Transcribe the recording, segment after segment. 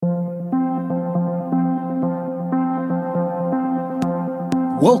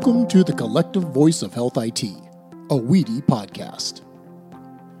Welcome to the Collective Voice of Health IT, a WEDI podcast.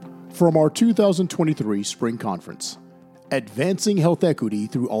 From our 2023 Spring Conference, Advancing Health Equity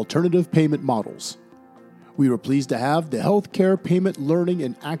Through Alternative Payment Models, we were pleased to have the Healthcare Payment Learning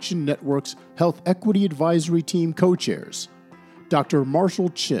and Action Network's Health Equity Advisory Team co-chairs, Dr. Marshall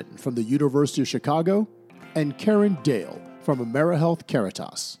Chin from the University of Chicago and Karen Dale from Amerihealth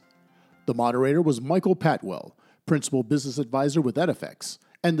Caritas. The moderator was Michael Pattwell, Principal Business Advisor with Edifecs,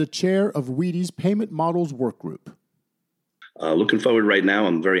 and the chair of WEDI's Payment Models Workgroup. Looking forward right now,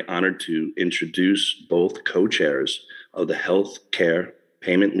 I'm very honored to introduce both co-chairs of the Healthcare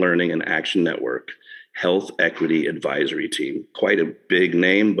Payment Learning and Action Network Health Equity Advisory Team. Quite a big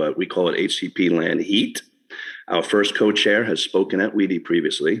name, but we call it HCPLAN HEAT. Our first co-chair has spoken at WEDI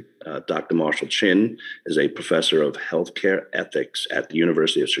previously. Dr. Marshall Chin is a professor of healthcare ethics at the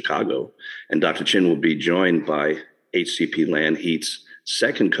University of Chicago. And Dr. Chin will be joined by HCPLAN HEAT's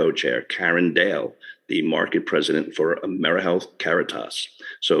second co-chair, Karen Dale, the market president for Amerihealth Caritas.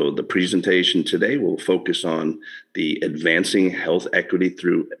 So the presentation today will focus on the advancing health equity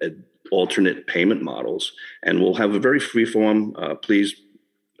through alternate payment models. And we'll have a very free form. Please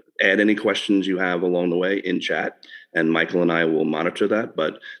add any questions you have along the way in chat, and Michael and I will monitor that.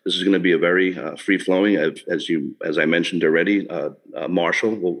 But this is going to be a very free-flowing, as I mentioned already.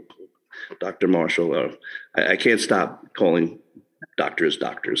 Dr. Marshall, I can't stop calling doctors.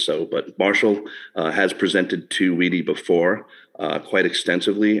 So, but Marshall has presented to WEDI before quite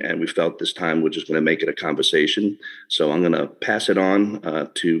extensively, and we felt this time we're just going to make it a conversation. So I'm going to pass it on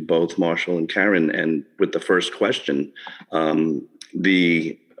to both Marshall and Karen. And with the first question,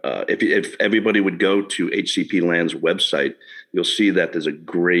 if everybody would go to HCPLAN's website, you'll see that there's a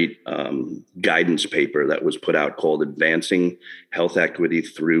great guidance paper that was put out called Advancing Health Equity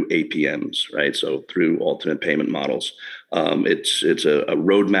Through APMs, right? So through alternate payment models. It's a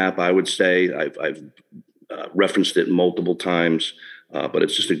roadmap, I would say. I've referenced it multiple times. But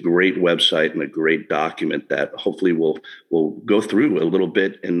it's just a great website and a great document that hopefully we'll go through a little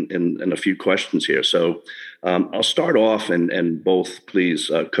bit in a few questions here. So I'll start off, and both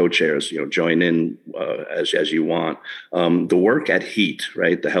please co-chairs, join in as you want. The work at HEAT,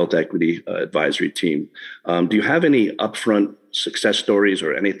 right, the Health Equity Advisory Team. Do you have any upfront success stories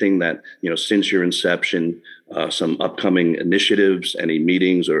or anything that since your inception? Some upcoming initiatives, any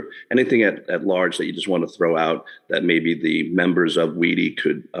meetings, or anything at large that you just want to throw out that maybe the members of WEDI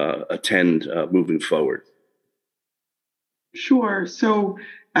could attend moving forward? Sure. So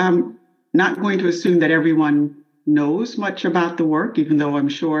not going to assume that everyone knows much about the work, even though I'm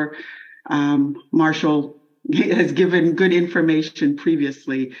sure Marshall has given good information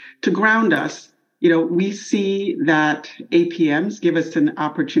previously. To ground us, we see that APMs give us an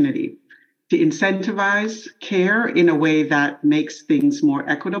opportunity to incentivize care in a way that makes things more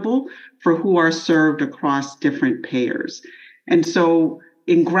equitable for who are served across different payers. And so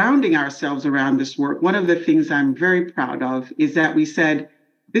in grounding ourselves around this work, one of the things I'm very proud of is that we said,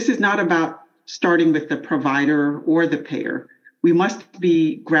 this is not about starting with the provider or the payer. We must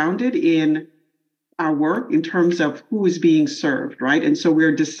be grounded in our work in terms of who is being served, right? And so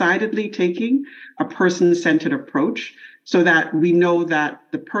we're decidedly taking a person-centered approach so that we know that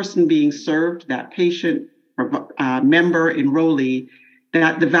the person being served, that patient, member, enrollee,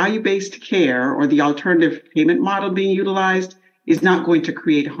 that the value-based care or the alternative payment model being utilized is not going to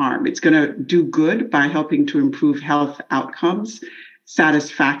create harm. It's going to do good by helping to improve health outcomes,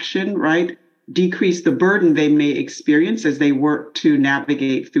 satisfaction, right? Decrease the burden they may experience as they work to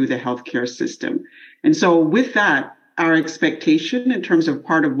navigate through the healthcare system. And so with that, our expectation in terms of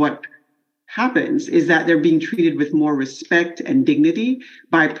part of what happens is that they're being treated with more respect and dignity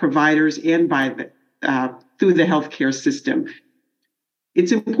by providers and by through the healthcare system.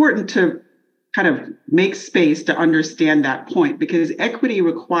 It's important to kind of make space to understand that point, because equity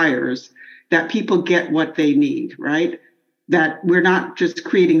requires that people get what they need, right? That we're not just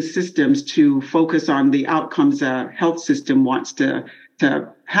creating systems to focus on the outcomes a health system wants to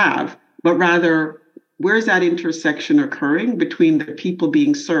have, but rather where's that intersection occurring between the people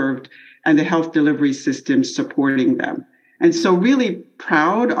being served and the health delivery systems supporting them. And so really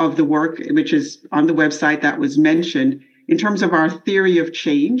proud of the work, which is on the website that was mentioned, in terms of our theory of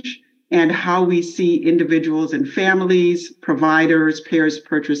change and how we see individuals and families, providers, payers,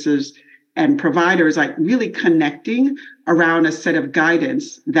 purchasers, and providers like really connecting around a set of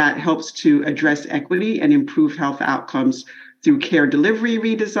guidance that helps to address equity and improve health outcomes through care delivery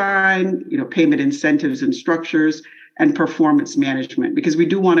redesign, payment incentives and structures, and performance management, because we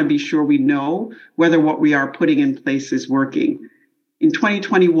do want to be sure we know whether what we are putting in place is working. In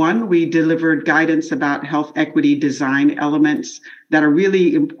 2021, we delivered guidance about health equity design elements that are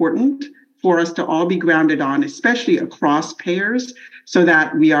really important for us to all be grounded on, especially across payers, so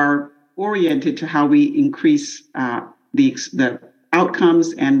that we are oriented to how we increase the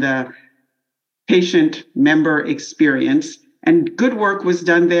outcomes and the patient member experience. And good work was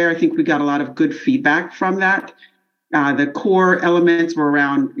done there. I think we got a lot of good feedback from that. The core elements were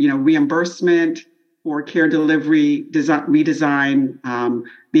around, reimbursement for care delivery redesign,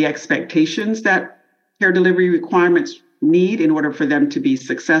 the expectations that care delivery requirements need in order for them to be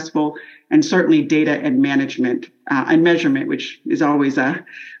successful, and certainly data and management and measurement, which is always a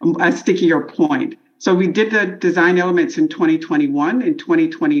stickier point. So we did the design elements in 2021. In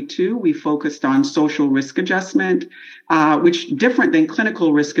 2022, we focused on social risk adjustment, which, different than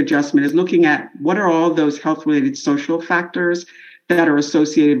clinical risk adjustment, is looking at what are all those health-related social factors that are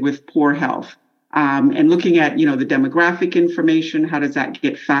associated with poor health. And looking at, the demographic information, how does that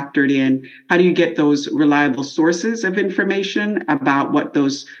get factored in? How do you get those reliable sources of information about what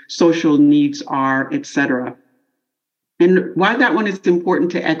those social needs are, et cetera? And why that one is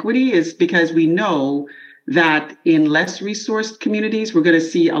important to equity is because we know that in less resourced communities, we're going to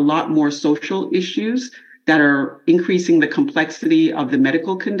see a lot more social issues that are increasing the complexity of the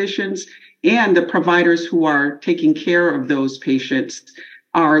medical conditions, and the providers who are taking care of those patients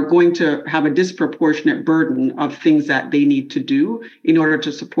are going to have a disproportionate burden of things that they need to do in order to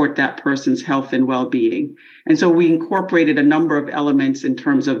support that person's health and well-being. And so we incorporated a number of elements in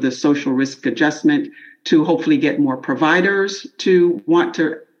terms of the social risk adjustment to hopefully get more providers to want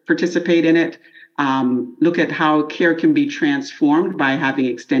to participate in it, look at how care can be transformed by having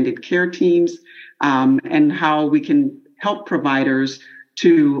extended care teams, and how we can help providers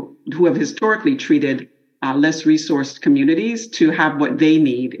who have historically treated less resourced communities to have what they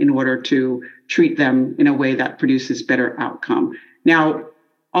need in order to treat them in a way that produces better outcome. Now,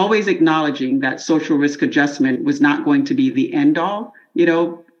 always acknowledging that social risk adjustment was not going to be the end all,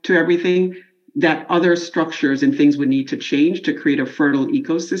 to everything, that other structures and things would need to change to create a fertile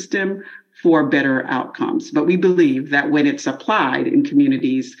ecosystem for better outcomes. But we believe that when it's applied in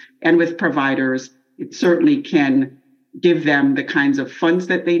communities and with providers, it certainly can give them the kinds of funds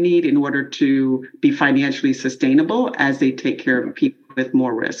that they need in order to be financially sustainable as they take care of people with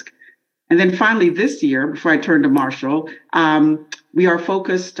more risk. And then finally, this year, before I turn to Marshall, we are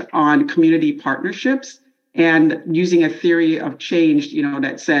focused on community partnerships and using a theory of change,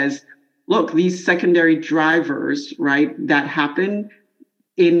 that says, look, these secondary drivers, right, that happen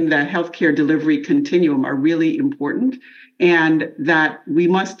in the healthcare delivery continuum are really important, and that we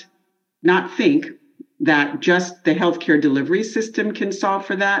must not think that just the healthcare delivery system can solve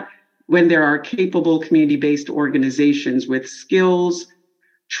for that, when there are capable community-based organizations with skills,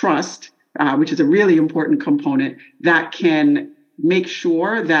 trust, which is a really important component, that can make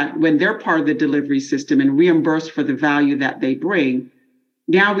sure that when they're part of the delivery system and reimbursed for the value that they bring,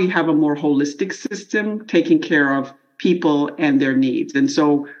 now we have a more holistic system taking care of people and their needs. And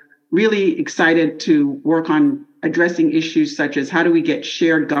so really excited to work on addressing issues such as how do we get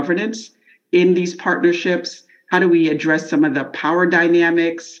shared governance in these partnerships? How do we address some of the power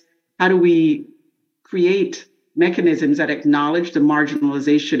dynamics? How do we create mechanisms that acknowledge the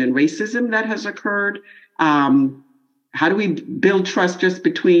marginalization and racism that has occurred? How do we build trust just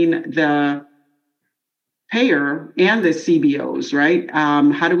between the payer and the CBOs, right?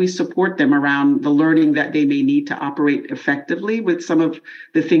 How do we support them around the learning that they may need to operate effectively with some of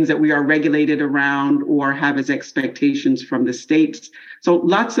the things that we are regulated around or have as expectations from the states? So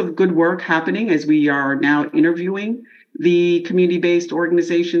lots of good work happening as we are now interviewing the community-based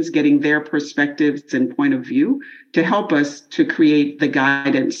organizations, getting their perspectives and point of view to help us to create the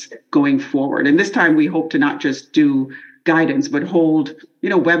guidance going forward. And this time we hope to not just do guidance, but hold,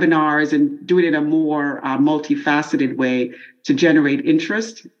 webinars and do it in a more multifaceted way to generate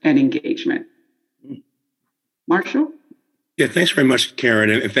interest and engagement. Marshall? Yeah, thanks very much, Karen.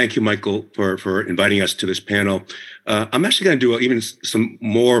 And thank you, Michael, for inviting us to this panel. I'm actually going to do even some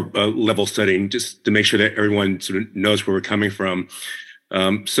more level setting just to make sure that everyone sort of knows where we're coming from.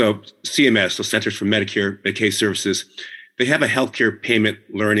 So CMS, the Centers for Medicare and Medicaid Services, they have a healthcare payment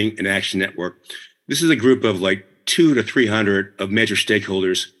learning and action network. This is a group of like 200 to 300 of major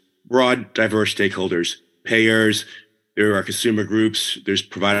stakeholders, broad, diverse stakeholders, payers. There are consumer groups, there's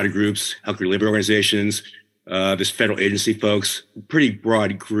provider groups, healthcare delivery organizations, there's federal agency folks, pretty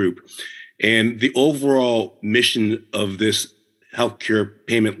broad group. And the overall mission of this healthcare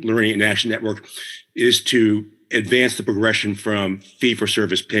payment learning and action network is to advance the progression from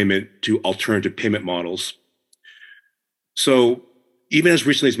fee-for-service payment to alternative payment models. So even as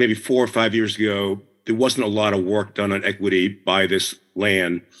recently as maybe 4 or 5 years ago, there wasn't a lot of work done on equity by this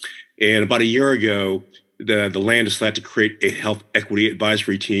LAN. And about a year ago, the LAN decided to create a health equity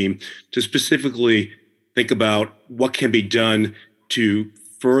advisory team to specifically think about what can be done to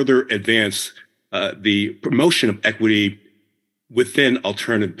further advance the promotion of equity within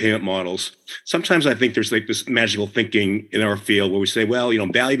alternative payment models. Sometimes I think there's like this magical thinking in our field where we say, well,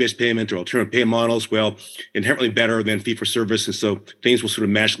 value-based payment or alternative payment models, well, inherently better than fee-for-service. And so things will sort of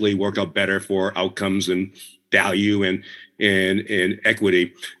magically work out better for outcomes and value and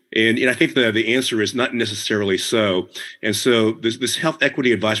equity. And I think the answer is not necessarily so. And so this health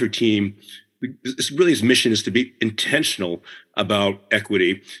equity advisory team, this really its mission is to be intentional about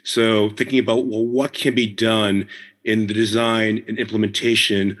equity. So thinking about, well, what can be done in the design and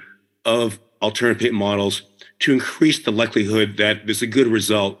implementation of alternative payment models to increase the likelihood that there's a good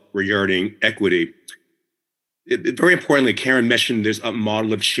result regarding equity. Very importantly, Karen mentioned there's a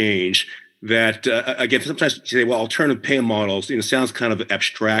model of change that, again, sometimes you say, well, alternative payment models, sounds kind of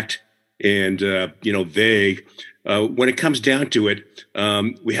abstract and, vague. When it comes down to it,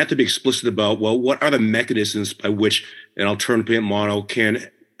 we have to be explicit about, well, what are the mechanisms by which an alternative payment model can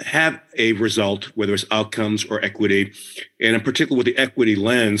have a result, whether it's outcomes or equity, and in particular with the equity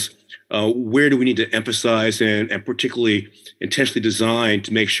lens, where do we need to emphasize and particularly intentionally design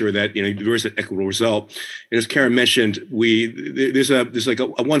to make sure that there is an equitable result? And as Karen mentioned, there's like a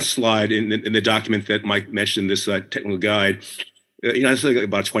one slide in the document that Mike mentioned, this technical guide. It's like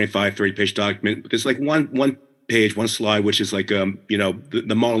about a 25, 30-page document, but there's like one page, one slide, which is like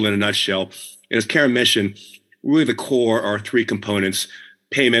the model in a nutshell. And as Karen mentioned, really the core are three components: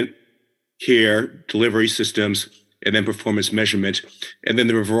 payment, care, delivery systems, and then performance measurement. And then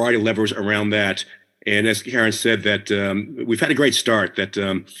there are a variety of levers around that. And as Karen said, that we've had a great start. That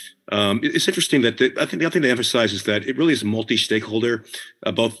it's interesting that I think the other thing to emphasize is that it really is multi-stakeholder,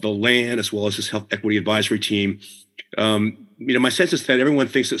 both the LAN as well as this health equity advisory team. My sense is that everyone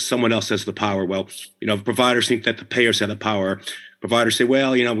thinks that someone else has the power. Well, providers think that the payers have the power. Providers say,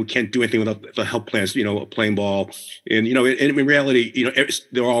 well, we can't do anything without the health plans, playing ball. And, in reality,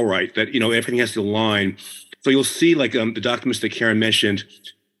 they're all right, that, everything has to align. So you'll see, like the documents that Karen mentioned,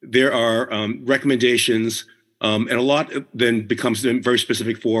 there are recommendations, and a lot then becomes very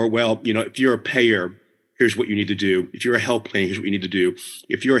specific for, well, if you're a payer, here's what you need to do. If you're a health plan, here's what you need to do.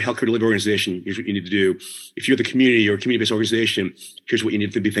 If you're a healthcare delivery organization, here's what you need to do. If you're the community or community-based organization, here's what you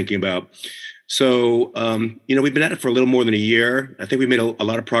need to be thinking about. So, we've been at it for a little more than a year. I think we've made a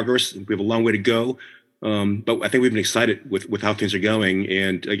lot of progress. We have a long way to go. But I think we've been excited with how things are going.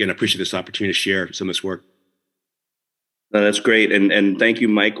 And again, I appreciate this opportunity to share some of this work. No, that's great. And thank you,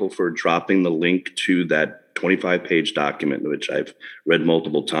 Michael, for dropping the link to that 25-page document, which I've read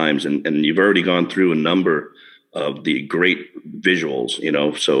multiple times. And you've already gone through a number of the great visuals,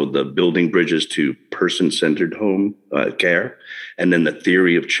 so the building bridges to person-centered home care, and then the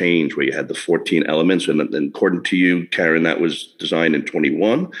theory of change, where you had the 14 elements. And according to you, Karen, that was designed in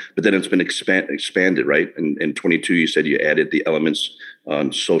 21, but then it's been expanded, right? In 22, you said you added the elements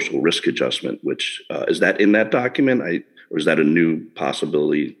on social risk adjustment, which is that in that document? Or is that a new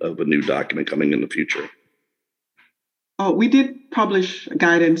possibility of a new document coming in the future? Oh, we did publish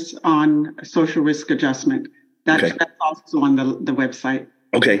guidance on social risk adjustment. That's also on the website.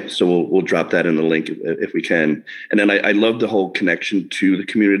 Okay, so we'll drop that in the link if we can. And then I love the whole connection to the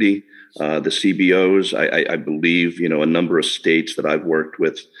community, the CBOs. I believe, a number of states that I've worked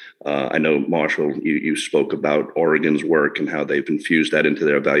with. I know, Marshall, you spoke about Oregon's work and how they've infused that into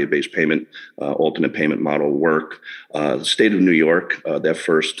their value-based payment, alternate payment model work. The state of New York, their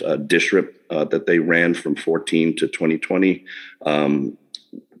first district that they ran from 14 to 2020,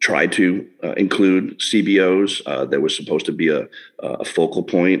 tried to include CBOs. There was supposed to be a focal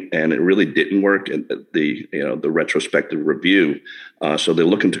point, and it really didn't work in the retrospective review. So they're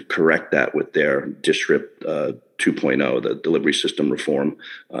looking to correct that with their district 2.0, the delivery system reform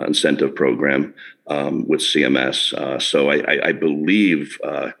incentive program with CMS. So I believe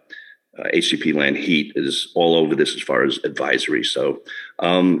HCPLAN HEAT is all over this as far as advisory. So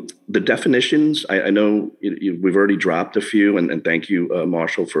the definitions, I know we've already dropped a few, and thank you,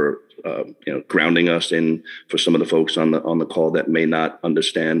 Marshall, for grounding us in for some of the folks on the call that may not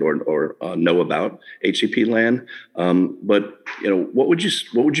understand or know about HCPLAN. But what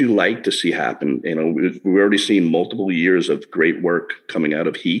would you like to see happen? We've already seen multiple years of great work coming out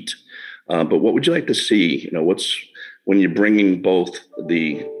of HEAT, but what would you like to see? What's when you're bringing both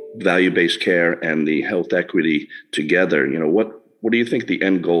the value-based care and the health equity together, what do you think the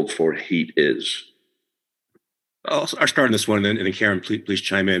end goal for HEAT is? I'll start on this one, and then Karen, please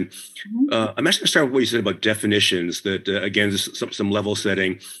chime in. I'm actually going to start with what you said about definitions, that, again, some level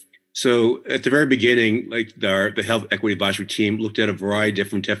setting. So at the very beginning, like the Health Equity Advisory Team looked at a variety of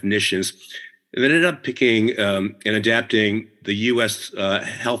different definitions and then ended up picking and adapting the U.S.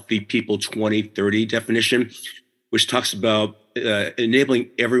 Healthy People 2030 definition, which talks about enabling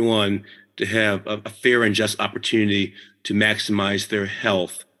everyone to have a fair and just opportunity to maximize their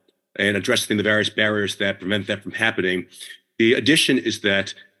health and addressing the various barriers that prevent that from happening. The addition is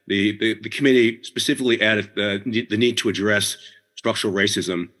that the committee specifically added the need to address structural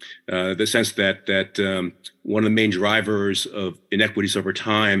racism, the sense that one of the main drivers of inequities over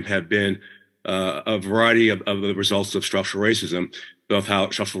time have been a variety of the results of structural racism, both how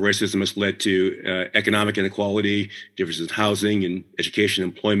structural racism has led to economic inequality, differences in housing and education,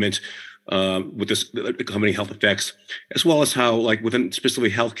 employment, with this accompanying health effects, as well as how, like within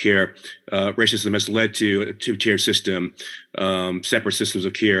specifically healthcare, racism has led to a two-tier system, separate systems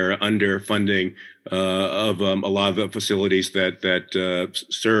of care, underfunding of a lot of the facilities that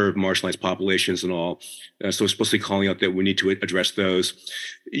serve marginalized populations and all. So explicitly calling out that we need to address those.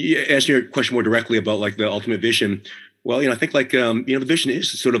 Answering your question more directly about like the ultimate vision. Well, I think like, the vision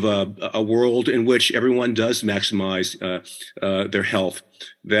is sort of a world in which everyone does maximize their health,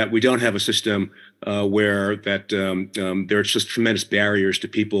 that we don't have a system where that there's just tremendous barriers to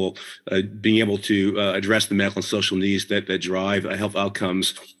people being able to address the medical and social needs that drive health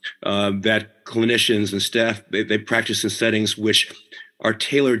outcomes, that clinicians and staff, they practice in settings which are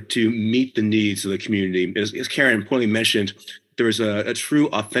tailored to meet the needs of the community. As Karen pointedly mentioned, there is a true,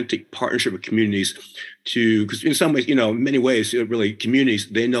 authentic partnership with communities because in some ways, in many ways, really communities,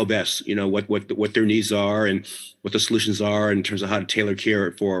 they know best, what their needs are and what the solutions are in terms of how to tailor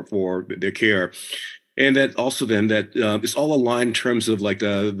care for their care. And that also then that it's all aligned in terms of like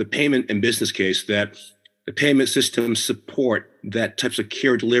the payment and business case, that the payment systems support that types of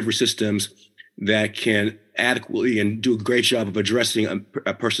care delivery systems that can adequately and do a great job of addressing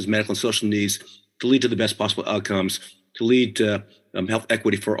a person's medical and social needs to lead to the best possible outcomes, to lead to health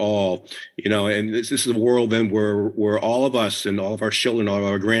equity for all, and this is a world then where all of us and all of our children, all of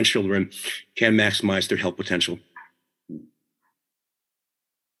our grandchildren can maximize their health potential.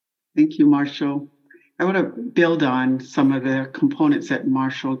 Thank you, Marshall. I want to build on some of the components that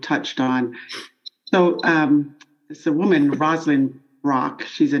Marshall touched on. So it's a woman, Rosalind Brock.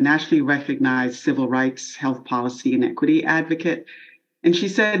 She's a nationally recognized civil rights, health policy, and equity advocate. And she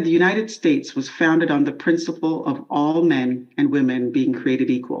said the United States was founded on the principle of all men and women being created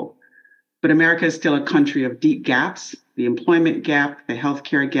equal. But America is still a country of deep gaps, the employment gap, the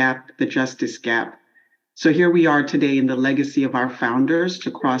healthcare gap, the justice gap. So here we are today in the legacy of our founders to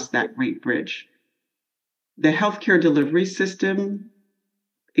cross that great bridge. The healthcare delivery system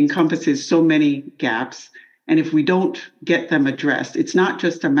encompasses so many gaps. And if we don't get them addressed, it's not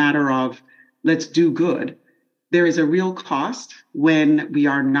just a matter of let's do good. There is a real cost when we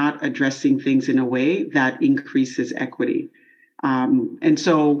are not addressing things in a way that increases equity. And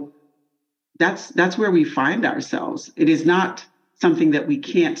so that's where we find ourselves. It is not something that we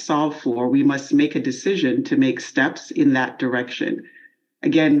can't solve for. We must make a decision to make steps in that direction.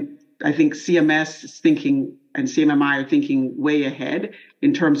 Again, I think CMS is thinking and CMMI are thinking way ahead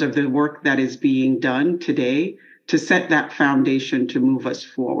in terms of the work that is being done today to set that foundation to move us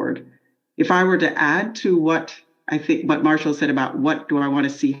forward. If I were to add to what Marshall said about what do I want to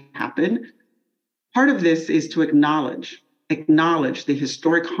see happen, part of this is to acknowledge the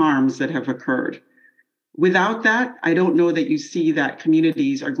historic harms that have occurred. Without that, I don't know that you see that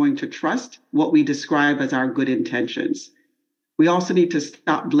communities are going to trust what we describe as our good intentions. We also need to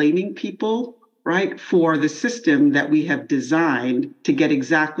stop blaming people, right, for the system that we have designed to get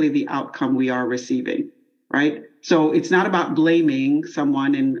exactly the outcome we are receiving, right? So it's not about blaming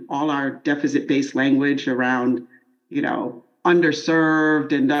someone in all our deficit-based language around,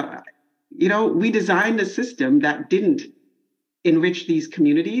 underserved and, we designed a system that didn't enrich these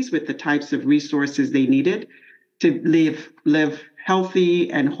communities with the types of resources they needed to live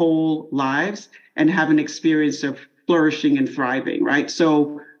healthy and whole lives and have an experience of flourishing and thriving, right?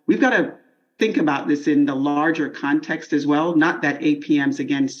 So we've got to think about this in the larger context as well. Not that APMs,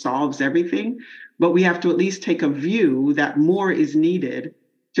 again, solves everything, but we have to at least take a view that more is needed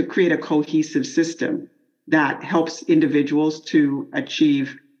to create a cohesive system that helps individuals to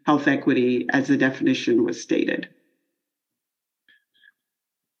achieve health equity as the definition was stated.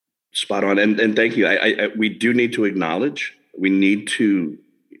 Spot on. And thank you. We do need to acknowledge, we need to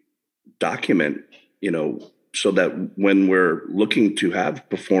document, so that when we're looking to have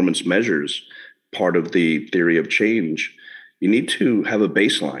performance measures, part of the theory of change, you need to have a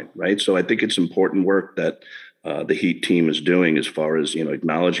baseline, right? So I think it's important work that the HEAT team is doing as far as,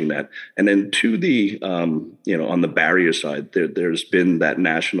 acknowledging that. And then to the, on the barrier side, there's been that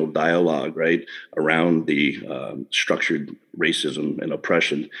national dialogue, right, around the structured racism and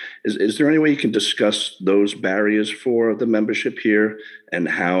oppression. Is there any way you can discuss those barriers for the membership here and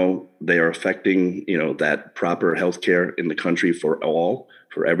how they are affecting, that proper healthcare in the country for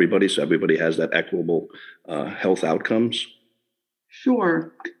everybody, so everybody has that equitable health outcomes?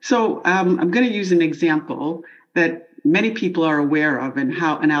 Sure. So I'm going to use an example that many people are aware of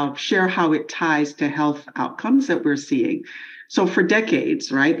and I'll share how it ties to health outcomes that we're seeing. So for decades,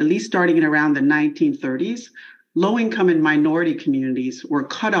 right, at least starting in around the 1930s, low-income and minority communities were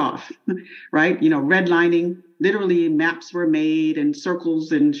cut off, right? Redlining, literally maps were made and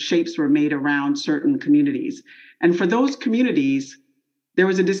circles and shapes were made around certain communities. And for those communities, there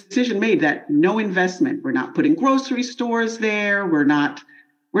was a decision made that no investment. We're not putting grocery stores there. We're not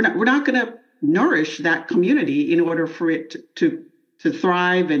going to nourish that community in order for it to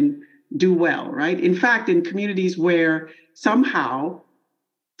thrive and do well, right? In fact, in communities where somehow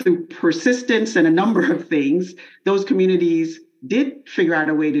through persistence and a number of things, those communities did figure out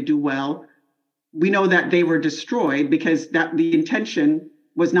a way to do well, we know that they were destroyed because the intention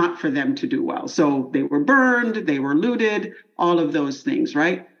was not for them to do well. So they were burned, they were looted, all of those things,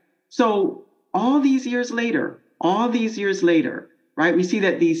 right? So all these years later, right, we see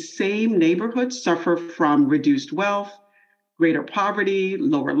that these same neighborhoods suffer from reduced wealth, greater poverty,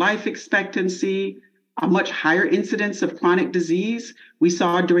 lower life expectancy, a much higher incidence of chronic disease. We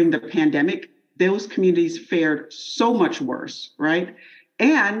saw during the pandemic, those communities fared so much worse, right?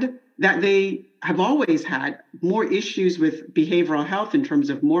 And that they have always had more issues with behavioral health in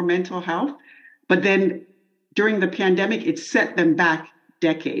terms of more mental health. But then during the pandemic, it set them back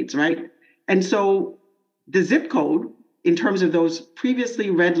decades, right? And so the zip code, in terms of those previously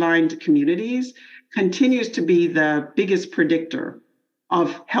redlined communities, continues to be the biggest predictor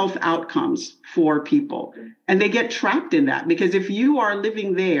of health outcomes for people. And they get trapped in that because if you are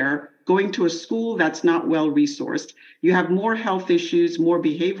living there, going to a school that's not well resourced, you have more health issues, more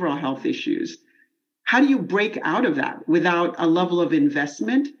behavioral health issues. How do you break out of that without a level of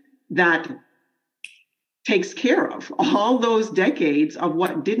investment that takes care of all those decades of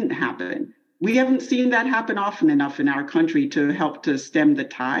what didn't happen? We haven't seen that happen often enough in our country to help to stem the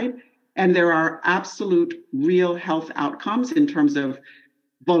tide. And there are absolute real health outcomes in terms of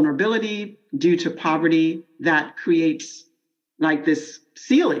vulnerability due to poverty that creates like this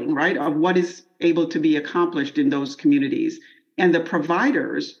ceiling, right, of what is able to be accomplished in those communities. And the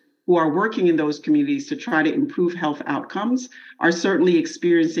providers who are working in those communities to try to improve health outcomes are certainly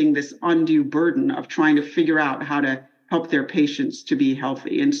experiencing this undue burden of trying to figure out how to help their patients to be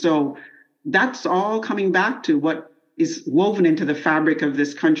healthy. And so that's all coming back to what is woven into the fabric of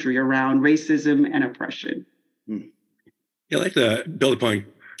this country around racism and oppression. Yeah, I'd like to build upon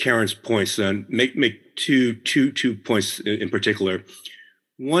Karen's points and make two points in particular.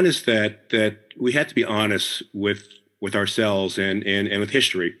 One is that we have to be honest with ourselves and with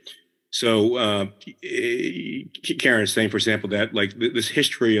history. So Karen's saying, for example, that like this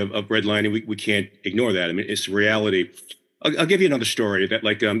history of redlining, we can't ignore that. I mean, it's reality. I'll give you another story that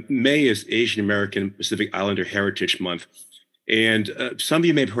like May is Asian American Pacific Islander Heritage Month. And some of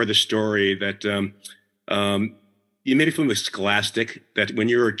you may have heard the story that you may be familiar with Scholastic, that when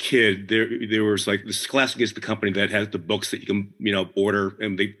you were a kid, there was like, the Scholastic is the company that has the books that you can, order,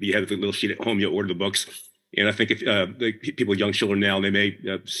 and you have the little sheet at home, you order the books. And I think if people, young children now, they may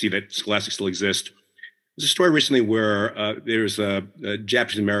see that Scholastic still exists. There's a story recently where there's a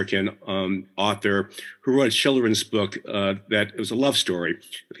Japanese American author who wrote a children's book that it was a love story.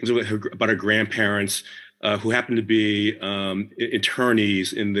 It was about her grandparents who happened to be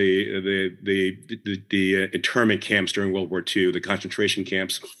internees in the internment camps during World War II, the concentration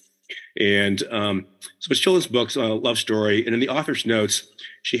camps. And so it's children's books, a love story. And in the author's notes,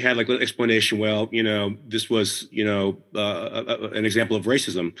 she had like an explanation. Well, this was, an example of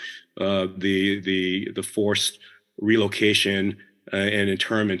racism, the forced relocation and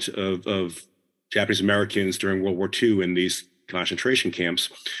internment of Japanese Americans during World War II in these concentration camps.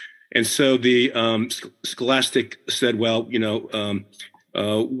 And so the Scholastic said, well,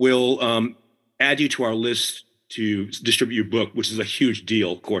 we'll add you to our list to distribute your book, which is a huge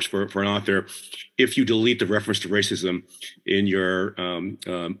deal, of course, for an author, if you delete the reference to racism in your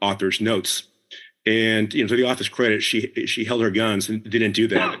author's notes. And to the author's credit, she held her guns and didn't do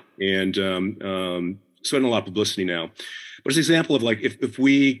that, and so in a lot of publicity now. But it's an example of like if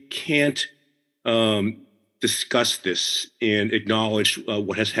we can't discuss this and acknowledge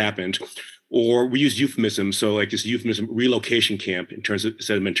what has happened, or we use euphemism, so like this euphemism relocation camp in terms of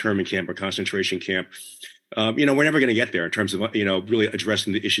instead of internment camp or concentration camp. we're never going to get there in terms of, really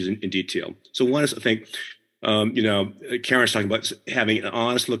addressing the issues in detail. So one is, I think, Karen's talking about having an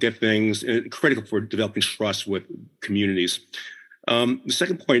honest look at things, and critical for developing trust with communities. The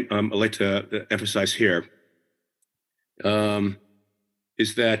second point I'd like to emphasize here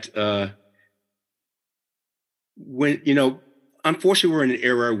is that when, unfortunately, we're in an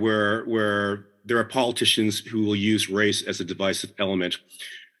era where there are politicians who will use race as a divisive element.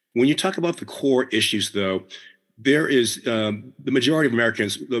 When you talk about the core issues, though, there is the majority of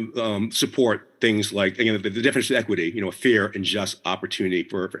Americans support things like, again, the definition of equity, fair and just opportunity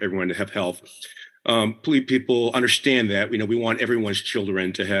for everyone to have health. People understand that, we want everyone's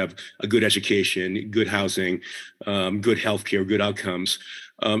children to have a good education, good housing, good healthcare, good outcomes.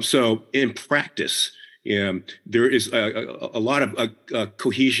 So in practice, there is a lot of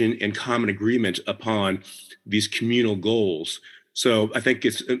cohesion and common agreement upon these communal goals. So I think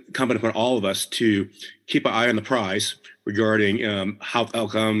it's incumbent upon all of us to keep an eye on the prize regarding health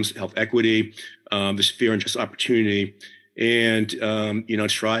outcomes, health equity, this fair and just opportunity, and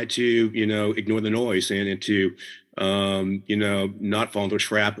try to ignore the noise and to not fall into a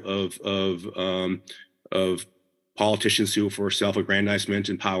trap of politicians who, for self-aggrandizement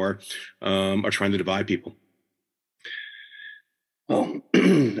and power, are trying to divide people. Well,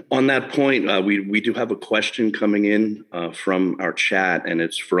 on that point, we do have a question coming in from our chat, and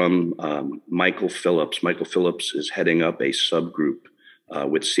it's from Michael Phillips. Michael Phillips is heading up a subgroup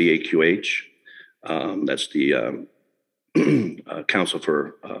with CAQH. That's the Council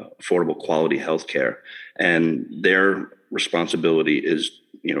for Affordable Quality Healthcare, and their responsibility is,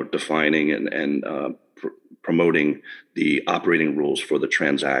 defining and promoting the operating rules for the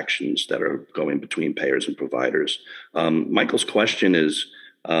transactions that are going between payers and providers. Michael's question is,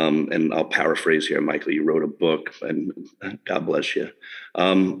 and I'll paraphrase here, Michael, you wrote a book, and God bless you.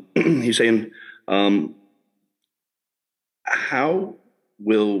 He's saying, how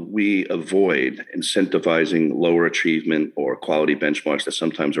will we avoid incentivizing lower achievement or quality benchmarks that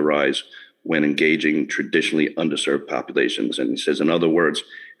sometimes arise when engaging traditionally underserved populations? And he says, in other words,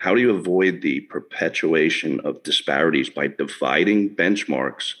 how do you avoid the perpetuation of disparities by dividing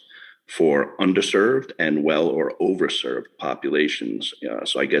benchmarks for underserved and well or overserved populations?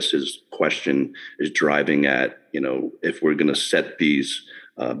 So I guess his question is driving at, if we're going to set these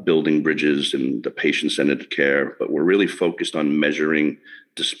building bridges and the patient-centered care, but we're really focused on measuring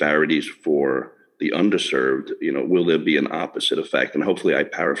disparities for the underserved, will there be an opposite effect? And hopefully I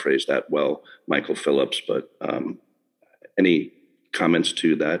paraphrased that well, Michael Phillips, but any comments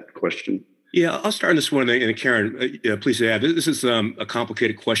to that question? Yeah, I'll start on this one, and Karen, please add. This is a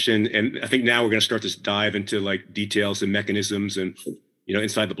complicated question, and I think now we're going to start this dive into like details and mechanisms and,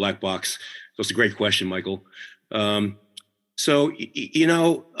 inside the black box. So it's a great question, Michael.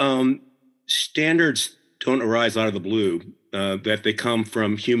 Standards don't arise out of the blue, that they come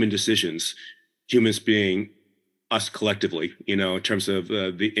from human decisions, humans being us collectively, in terms of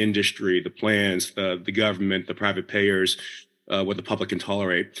the industry, the plans, the government, the private payers, what the public can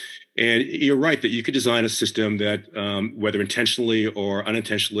tolerate. And you're right that you could design a system that, whether intentionally or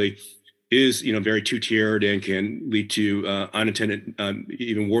unintentionally, is very two-tiered and can lead to unintended,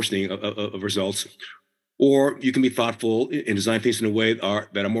 even worsening of results. Or you can be thoughtful and design things in a way that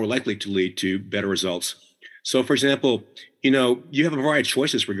are more likely to lead to better results. So, for example, you have a variety of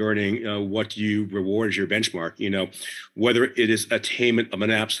choices regarding what you reward as your benchmark, whether it is attainment of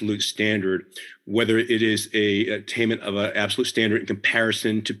an absolute standard, whether it is a attainment of an absolute standard in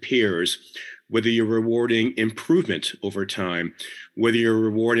comparison to peers, whether you're rewarding improvement over time, whether you're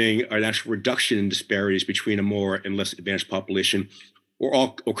rewarding an actual reduction in disparities between a more and less advanced population,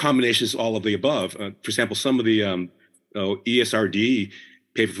 or combinations of all of the above. For example, some of the ESRD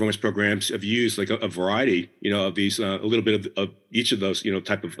pay performance programs have used like a variety, of these, a little bit of each of those,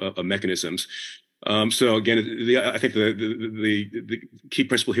 type of mechanisms. So again, I think the key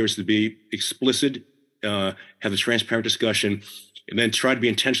principle here is to be explicit, have a transparent discussion, and then try to be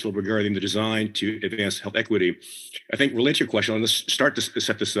intentional regarding the design to advance health equity. I think related to your question, let's start to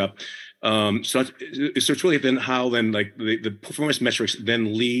set this up. So it's really then how like the performance metrics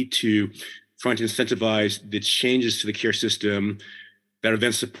then lead to trying to incentivize the changes to the care system that are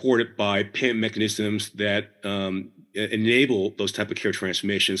then supported by payment mechanisms that enable those type of care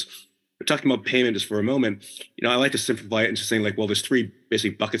transformations. We're talking about payment just for a moment. I like to simplify it into saying like, well, there's three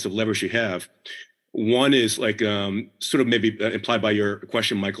basic buckets of levers you have. One is like sort of maybe implied by your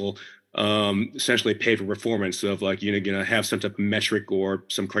question, Michael, essentially pay for performance of like, you're going to have some type of metric or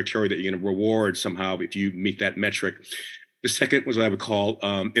some criteria that you're going to reward somehow if you meet that metric. The second was what I would call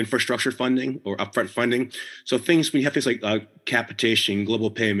infrastructure funding or upfront funding. So when you have things like capitation,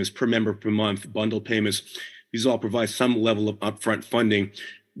 global payments, per member per month, bundle payments, these all provide some level of upfront funding,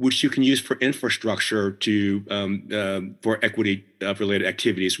 which you can use for infrastructure for equity related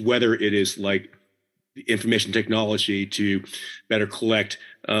activities, whether it is like information technology to better collect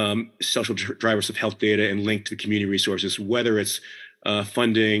social drivers of health data and link to the community resources, whether it's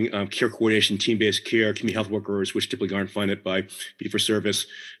funding care coordination, team-based care, community health workers, which typically aren't funded by fee-for-service,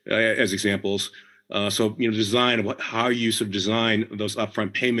 as examples. Design of how you sort of design those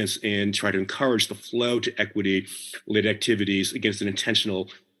upfront payments and try to encourage the flow to equity-related activities against an intentional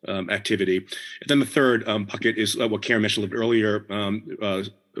activity. And then the third bucket is what Karen mentioned a little bit earlier,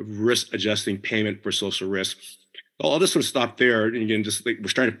 risk adjusting payment for social risk. I'll just sort of stop there. And again, we're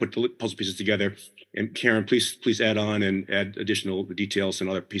starting to put the puzzle pieces together. And Karen, please add on and add additional details and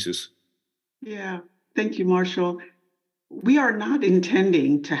other pieces. Yeah, thank you, Marshall. We are not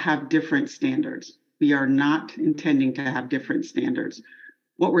intending to have different standards. We are not intending to have different standards.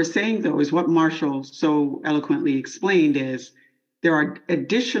 What we're saying, though, is what Marshall so eloquently explained is there are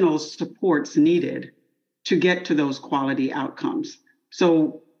additional supports needed to get to those quality outcomes.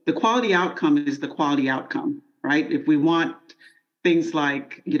 So the quality outcome is the quality outcome, right? If we want things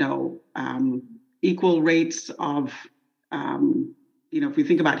like, equal rates of, if we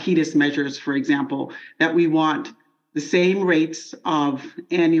think about HEDIS measures, for example, that we want the same rates of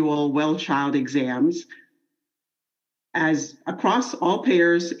annual well-child exams as across all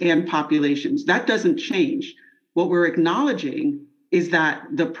payers and populations. That doesn't change. What we're acknowledging is that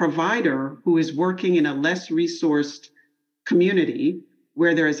the provider who is working in a less resourced community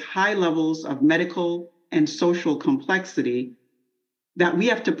where there is high levels of medical and social complexity, that we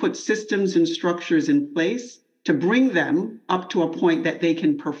have to put systems and structures in place to bring them up to a point that they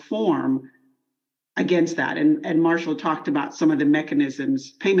can perform against that. And Marshall talked about some of the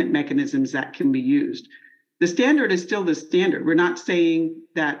payment mechanisms that can be used. The standard is still the standard. We're not saying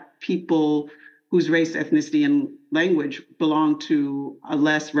that people whose race, ethnicity, and language belong to a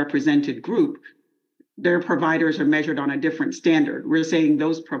less represented group, their providers are measured on a different standard. We're saying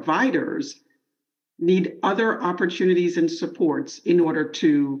those providers need other opportunities and supports in order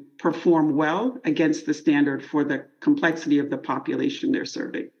to perform well against the standard for the complexity of the population they're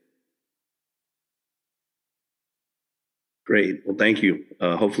serving. Great. Well, thank you.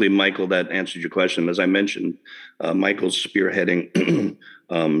 Hopefully, Michael, that answered your question. As I mentioned, Michael's spearheading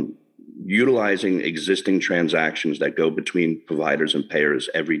utilizing existing transactions that go between providers and payers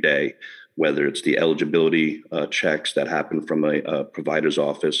every day, whether it's the eligibility checks that happen from a provider's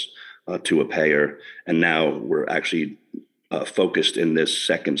office to a payer. And now we're actually focused in this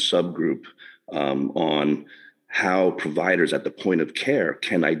second subgroup on how providers at the point of care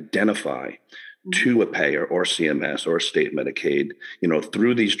can identify to a payer or CMS or state Medicaid,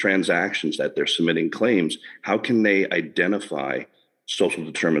 through these transactions that they're submitting claims, how can they identify social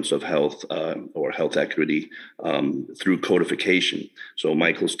determinants of health or health equity through codification. So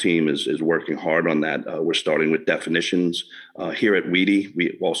Michael's team is working hard on that. We're starting with definitions. Here at WEDI,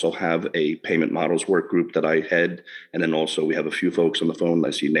 we also have a payment models work group that I head. And then also we have a few folks on the phone.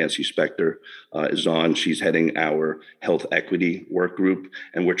 I see Nancy Spector is on. She's heading our health equity work group.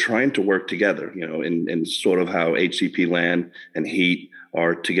 And we're trying to work together, in sort of how HCPLAN and HEAT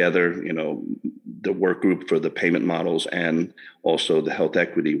are together, the work group for the payment models and also the health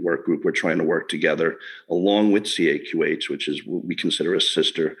equity work group. We're trying to work together along with CAQH, which is what we consider a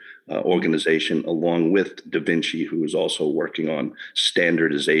sister organization, along with Da Vinci, who is also working on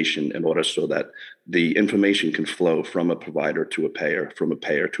standardization in order so that the information can flow from a provider to a payer, from a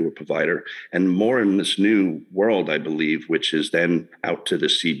payer to a provider, and more in this new world, I believe, which is then out to the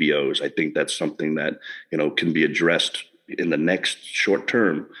CBOs. I think that's something that, can be addressed in the next short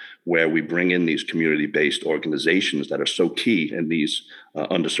term, where we bring in these community-based organizations that are so key in these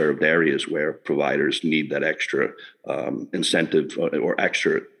underserved areas where providers need that extra incentive or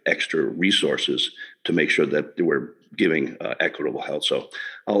extra resources to make sure that we're giving equitable health. So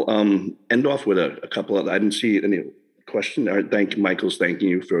I'll end off with a couple of, I didn't see any question. All right, thank you, Michael's thanking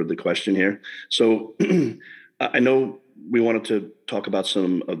you for the question here. So I know we wanted to talk about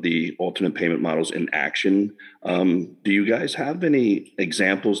some of the alternate payment models in action. Do you guys have any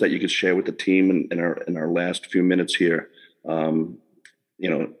examples that you could share with the team in our last few minutes here,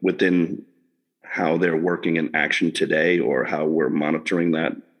 within how they're working in action today or how we're monitoring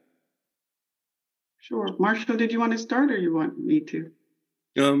that? Sure. Marshall, did you want to start or you want me to?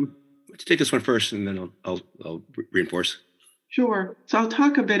 Let's take this one first and then I'll reinforce. Sure. So I'll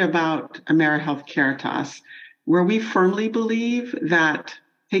talk a bit about Amerihealth Caritas, where we firmly believe that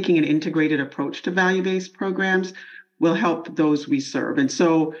taking an integrated approach to value-based programs will help those we serve. And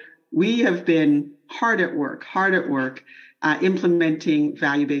so we have been hard at work, implementing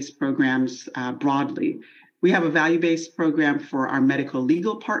value-based programs broadly. We have a value-based program for our medical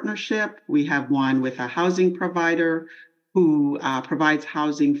legal partnership. We have one with a housing provider who provides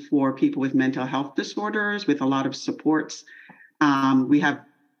housing for people with mental health disorders with a lot of supports. We have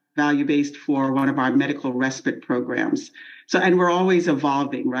value-based for one of our medical respite programs. So, and we're always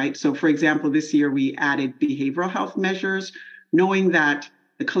evolving, right? So for example, this year we added behavioral health measures, knowing that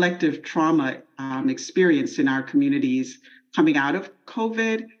the collective trauma experienced in our communities coming out of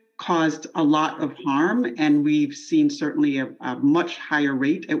COVID caused a lot of harm. And we've seen certainly a much higher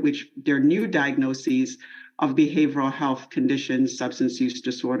rate at which there are new diagnoses of behavioral health conditions, substance use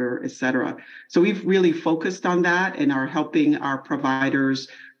disorder, et cetera. So we've really focused on that and are helping our providers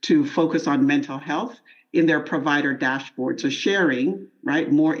to focus on mental health in their provider dashboard. So sharing,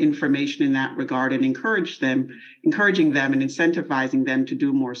 right, more information in that regard and encouraging them and incentivizing them to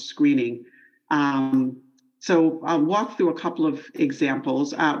do more screening. So I'll walk through a couple of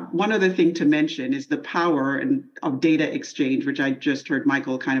examples. One other thing to mention is the power of data exchange, which I just heard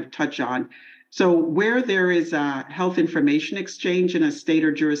Michael kind of touch on. So where there is a health information exchange in a state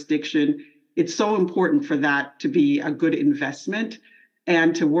or jurisdiction, it's so important for that to be a good investment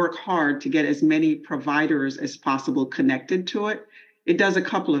and to work hard to get as many providers as possible connected to it. It does a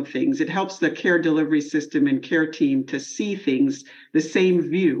couple of things. It helps the care delivery system and care team to see things, the same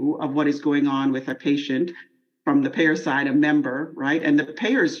view of what is going on with a patient from the payer side, a member, right? And the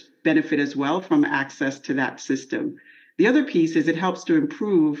payers benefit as well from access to that system. The other piece is it helps to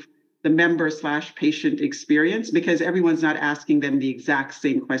improve the member/patient experience because everyone's not asking them the exact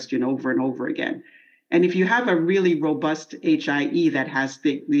same question over and over again. And if you have a really robust HIE that has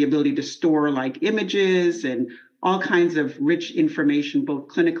the ability to store like images and all kinds of rich information, both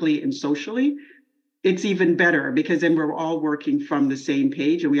clinically and socially, it's even better because then we're all working from the same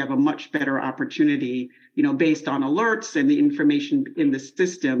page and we have a much better opportunity, based on alerts and the information in the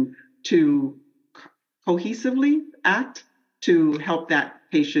system to cohesively act to help that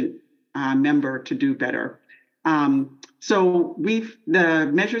patient member to do better. So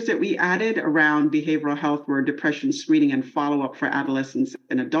the measures that we added around behavioral health were depression screening and follow-up for adolescents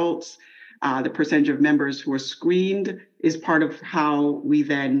and adults. The percentage of members who are screened is part of how we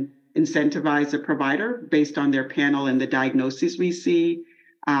then incentivize the provider based on their panel and the diagnoses we see.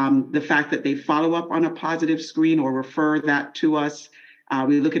 The fact that they follow up on a positive screen or refer that to us.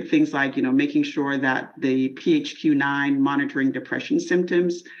 We look at things like, making sure that the PHQ-9 monitoring depression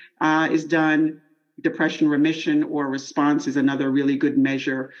symptoms is done. Depression remission or response is another really good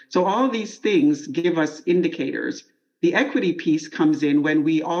measure. So all of these things give us indicators. The equity piece comes in when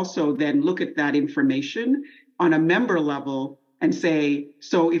we also then look at that information on a member level and say,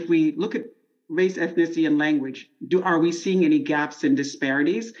 so if we look at race, ethnicity, and language, are we seeing any gaps and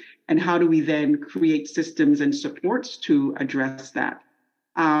disparities? And how do we then create systems and supports to address that?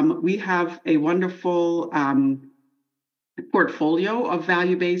 We have a wonderful portfolio of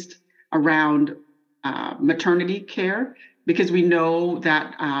value-based around maternity care, because we know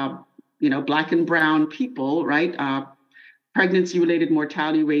that, Black and brown people, right, pregnancy-related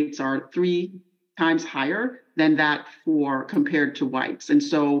mortality rates are 3 times higher than that compared to whites. And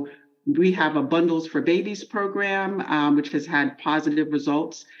so we have a Bundles for Babies program, which has had positive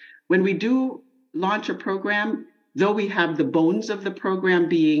results. When we do launch a program, though we have the bones of the program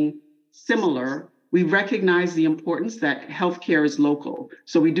being similar, we recognize the importance that healthcare is local.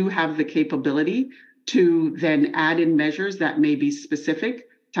 So we do have the capability to then add in measures that may be specific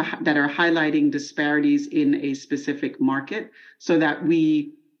that are highlighting disparities in a specific market so that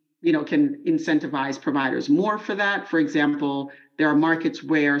we, can incentivize providers more for that. For example, there are markets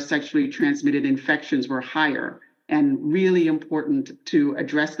where sexually transmitted infections were higher and really important to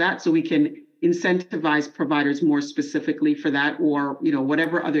address that so we can incentivize providers more specifically for that or,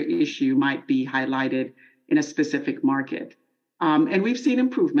 whatever other issue might be highlighted in a specific market. And we've seen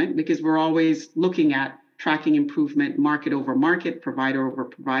improvement because we're always looking at tracking improvement, market over market, provider over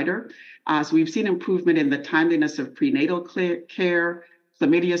provider. So we've seen improvement in the timeliness of prenatal care,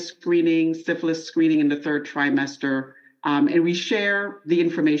 chlamydia screening, syphilis screening in the 3rd trimester. And we share the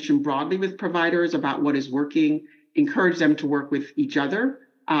information broadly with providers about what is working, encourage them to work with each other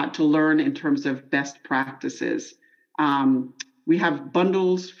to learn in terms of best practices. We have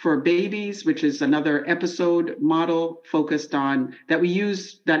Bundles for Babies, which is another episode model focused on that. We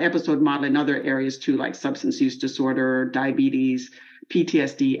use that episode model in other areas too, like substance use disorder, diabetes,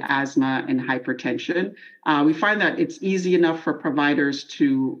 PTSD, asthma, and hypertension. We find that it's easy enough for providers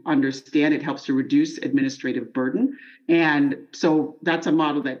to understand. It helps to reduce administrative burden. And so that's a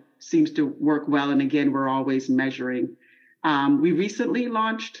model that seems to work well. And again, we're always measuring. We recently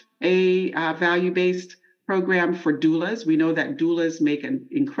launched a value-based program for doulas. We know that doulas make an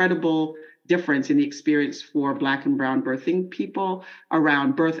incredible difference in the experience for Black and Brown birthing people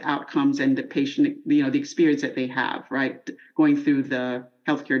around birth outcomes and the patient, the experience that they have, right, going through the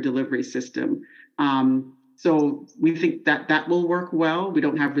healthcare delivery system. So we think that that will work well. We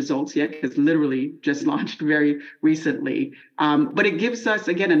don't have results yet because literally just launched very recently. But it gives us,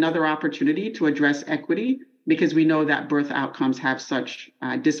 again, another opportunity to address equity because we know that birth outcomes have such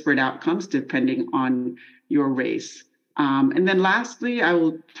disparate outcomes depending on your race. And then lastly, I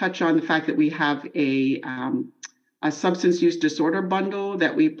will touch on the fact that we have a substance use disorder bundle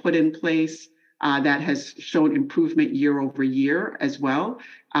that we put in place that has shown improvement year over year as well.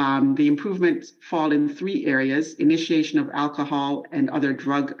 The improvements fall in 3 areas: initiation of alcohol and other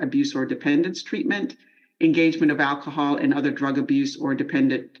drug abuse or dependence treatment, engagement of alcohol and other drug abuse or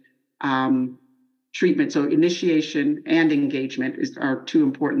dependent treatment. So initiation and engagement are 2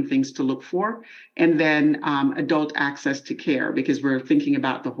 important things to look for. And then adult access to care, because we're thinking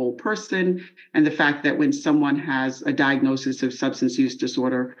about the whole person and the fact that when someone has a diagnosis of substance use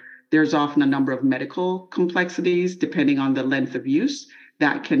disorder, there's often a number of medical complexities depending on the length of use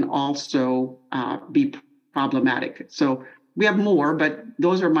that can also be problematic. So we have more, but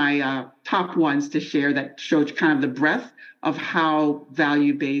those are my top ones to share that show kind of the breadth of how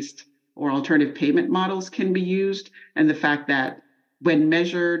value-based or alternative payment models can be used, and the fact that when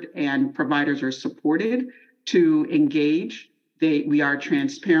measured and providers are supported to engage, we are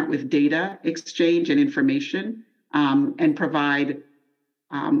transparent with data exchange and information, and provide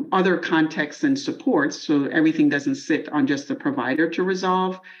other contexts and supports, so everything doesn't sit on just the provider to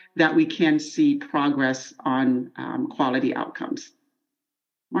resolve, that we can see progress on quality outcomes.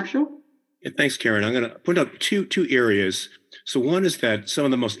 Marshall? Yeah, thanks, Karen. I'm going to point out two areas. So one is that some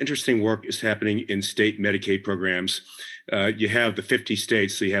of the most interesting work is happening in state Medicaid programs. You have the 50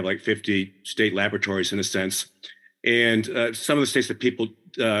 states, so you have like 50 state laboratories in a sense. And some of the states that people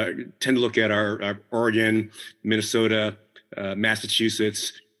tend to look at are Oregon, Minnesota,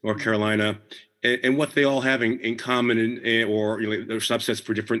 Massachusetts, North Carolina, and what they all have in common, or their subsets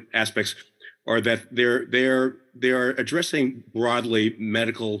for different aspects, are that they're addressing broadly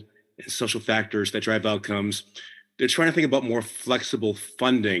medical and social factors that drive outcomes. They're trying to think about more flexible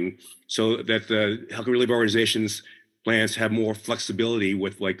funding so that the health relief organizations plans have more flexibility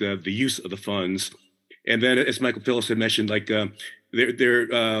with like the use of the funds. And then, as Michael Phillips had mentioned, like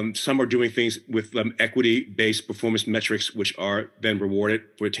some are doing things with equity-based performance metrics, which are then rewarded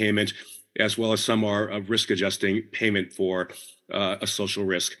for attainment, as well as some are risk adjusting payment for a social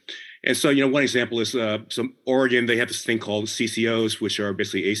risk. And so, one example is some Oregon, they have this thing called CCOs, which are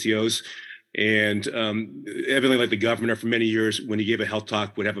basically ACOs. And evidently, like the governor for many years, when he gave a health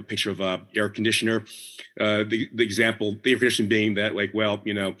talk, would have a picture of a air conditioner. The example, the air conditioner being that, like, well,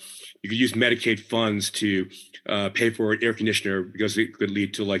 you could use Medicaid funds to pay for an air conditioner because it could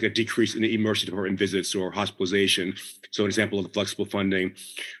lead to like a decrease in the emergency department visits or hospitalization. So an example of the flexible funding.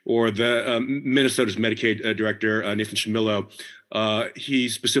 Or the Minnesota's Medicaid director, Nathan Chamillo, he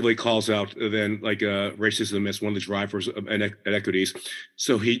specifically calls out then like racism as one of the drivers of inequities.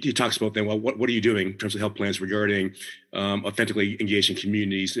 So he talks about then, well, what are you doing in terms of health plans regarding authentically engaging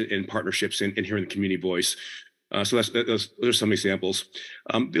communities in partnerships and hearing the community voice? So those are some examples.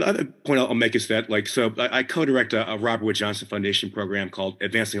 The other point I'll make is that, I co-direct a Robert Wood Johnson Foundation program called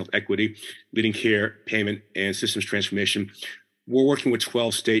Advancing Health Equity, Leading Care, Payment, and Systems Transformation. We're working with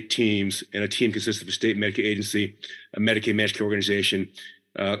 12 state teams, and a team consists of a state Medicaid agency, a Medicaid managed care organization,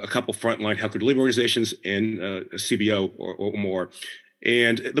 a couple frontline healthcare delivery organizations, and a CBO or more.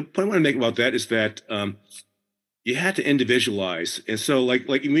 And the point I want to make about that is that you had to individualize. And so, like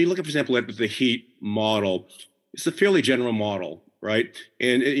when you look at, for example, at the HEAT model, it's a fairly general model, right?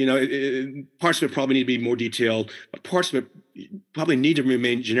 And parts of it probably need to be more detailed, but parts of it probably need to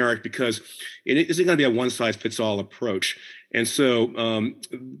remain generic because it isn't going to be a one-size-fits-all approach. And so,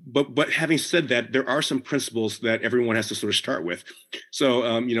 but having said that, there are some principles that everyone has to sort of start with.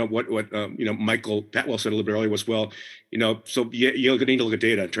 So, what Michael Pattwell said a little bit earlier was, well, so you need to look at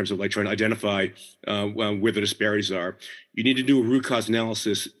data in terms of like trying to identify where the disparities are. You need to do a root cause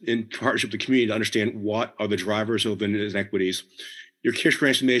analysis in partnership with the community to understand what are the drivers of the inequities. Your care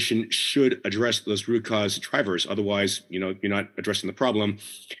transformation should address those root cause drivers. Otherwise, you're not addressing the problem.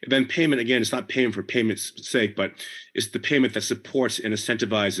 And then payment, again, it's not payment for payment's sake, but it's the payment that supports and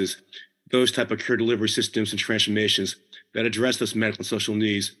incentivizes those type of care delivery systems and transformations that address those medical and social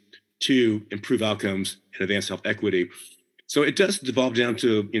needs to improve outcomes and advance health equity. So it does devolve down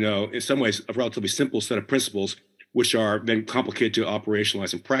to, in some ways, a relatively simple set of principles which are then complicated to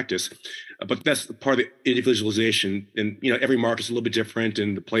operationalize in practice. But that's part of the individualization. And, every market's a little bit different,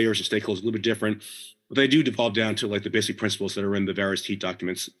 and the players and stakeholders a little bit different. But they do devolve down to like the basic principles that are in the various HEAT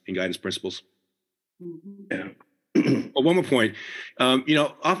documents and guidance principles. Yeah. Well, one more point.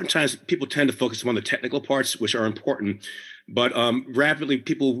 Oftentimes people tend to focus on the technical parts, which are important, but rapidly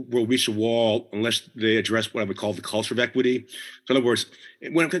people will reach a wall unless they address what I would call the culture of equity. So in other words,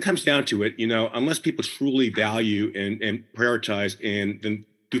 when it comes down to it, unless people truly value and prioritize and then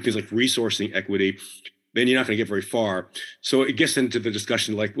do things like resourcing equity, then you're not going to get very far. So it gets into the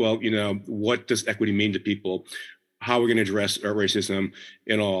discussion like, well, what does equity mean to people? How are we going to address racism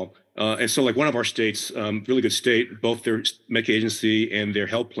and all? And so like one of our states, really good state, both their Medicaid agency and their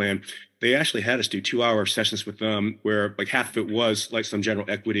health plan, they actually had us do 2-hour sessions with them where like half of it was like some general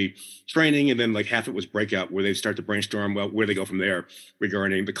equity training. And then like half of it was breakout where they start to brainstorm, well, where they go from there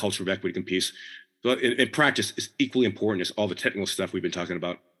regarding the culture of equity and piece. So in practice, it's equally important as all the technical stuff we've been talking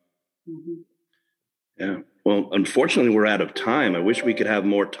about. Mm-hmm. Yeah. Well, unfortunately, we're out of time. I wish we could have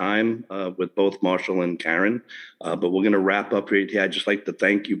more time with both Marshall and Karen, but we're going to wrap up right here. I'd just like to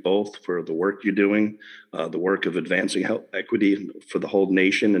thank you both for the work you're doing, the work of advancing health equity for the whole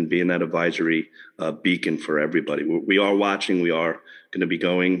nation and being that advisory beacon for everybody. We are watching. We are going to be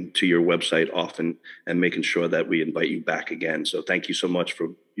going to your website often and making sure that we invite you back again. So thank you so much for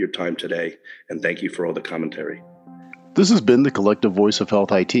your time today, and thank you for all the commentary. This has been the Collective Voice of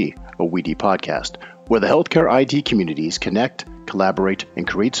Health IT, a WEDI podcast, where the healthcare IT communities connect, collaborate, and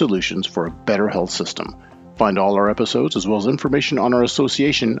create solutions for a better health system. Find all our episodes as well as information on our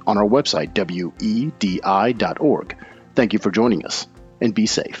association on our website, wedi.org. Thank you for joining us, and be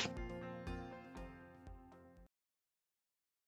safe.